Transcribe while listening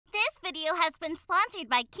video has been sponsored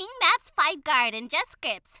by King Maps 5 Guard and Just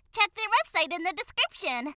Scripts. Check their website in the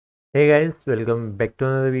description. Hey guys, welcome back to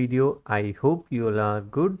another video. I hope you all are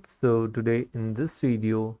good. So today in this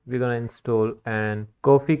video we're gonna install an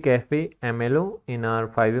Coffee Cafe MLO in our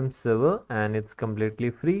FiveM server, and it's completely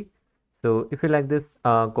free. So if you like this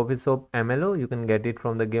coffee shop MLO, you can get it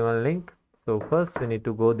from the given link. So first we need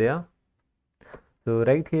to go there. So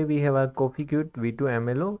right here we have our Coffee Cute V2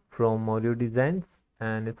 MLO from Audio Designs,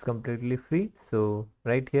 and it's completely free. So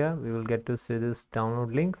right here we will get to see this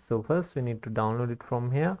download link. So first we need to download it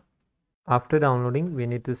from here. After downloading, we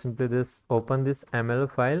need to simply just open this MLO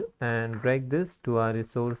file and drag this to our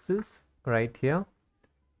resources right here.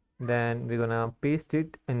 Then we're gonna paste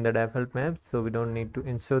it in the default map, so we don't need to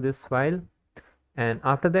install this file. And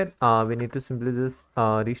after that we need to simply just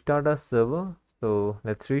restart our server. So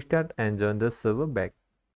let's restart and join the server back.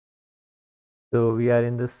 So we are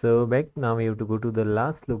in the server back. Now we have to go to the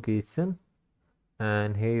last location,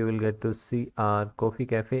 and here you will get to see our Coffee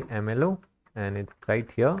Cafe MLO, and it's right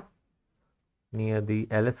here near the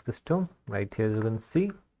LS custom right here, as you can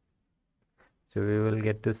see. So we will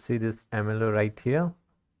get to see this MLO right here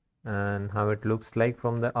and how it looks like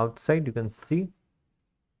from the outside. You can see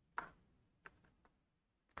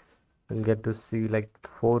we'll get to see like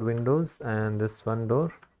 4 windows and this one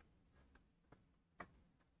door,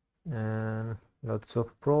 and lots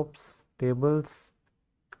of props, tables.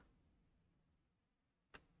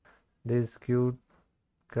 This cute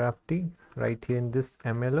crafty right here in this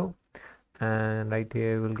MLO, and right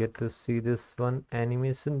here you will get to see this one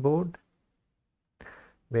animation board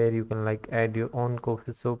where you can like add your own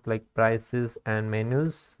coffee shop like prices and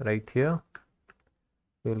menus. Right here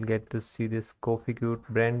you will get to see this Coffee Cute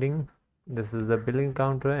branding. This is the billing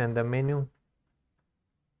counter and the menu.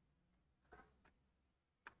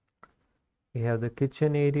 We have the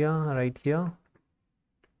kitchen area right here,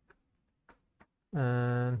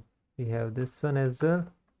 and we have this one as well.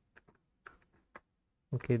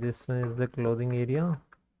 Okay, this one is the clothing area.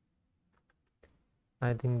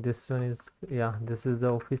 I think this one is, yeah, this is the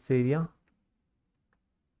office area,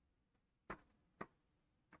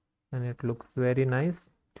 and it looks very nice,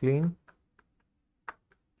 clean.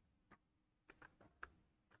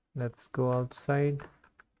 Let's go outside.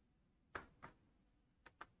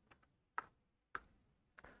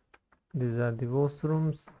 These are the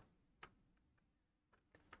washrooms,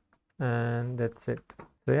 and that's it.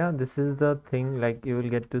 So yeah, this is the thing like you will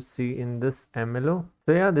get to see in this MLO.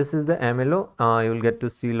 So yeah, this is the MLO. You will get to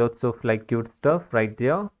see lots of like cute stuff right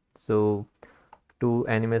there. So 2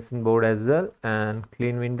 animation board as well, and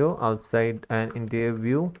clean window outside and interior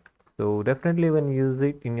view. So definitely when you use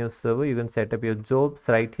it in your server, you can set up your jobs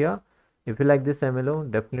right here. If you like this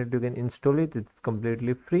MLO, definitely you can install it. It's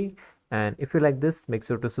completely free. And if you like this, make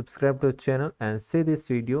sure to subscribe to the channel and share this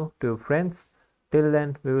video to your friends. Till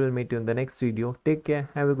then, we will meet you in the next video. Take care.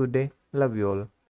 Have a good day. Love you all.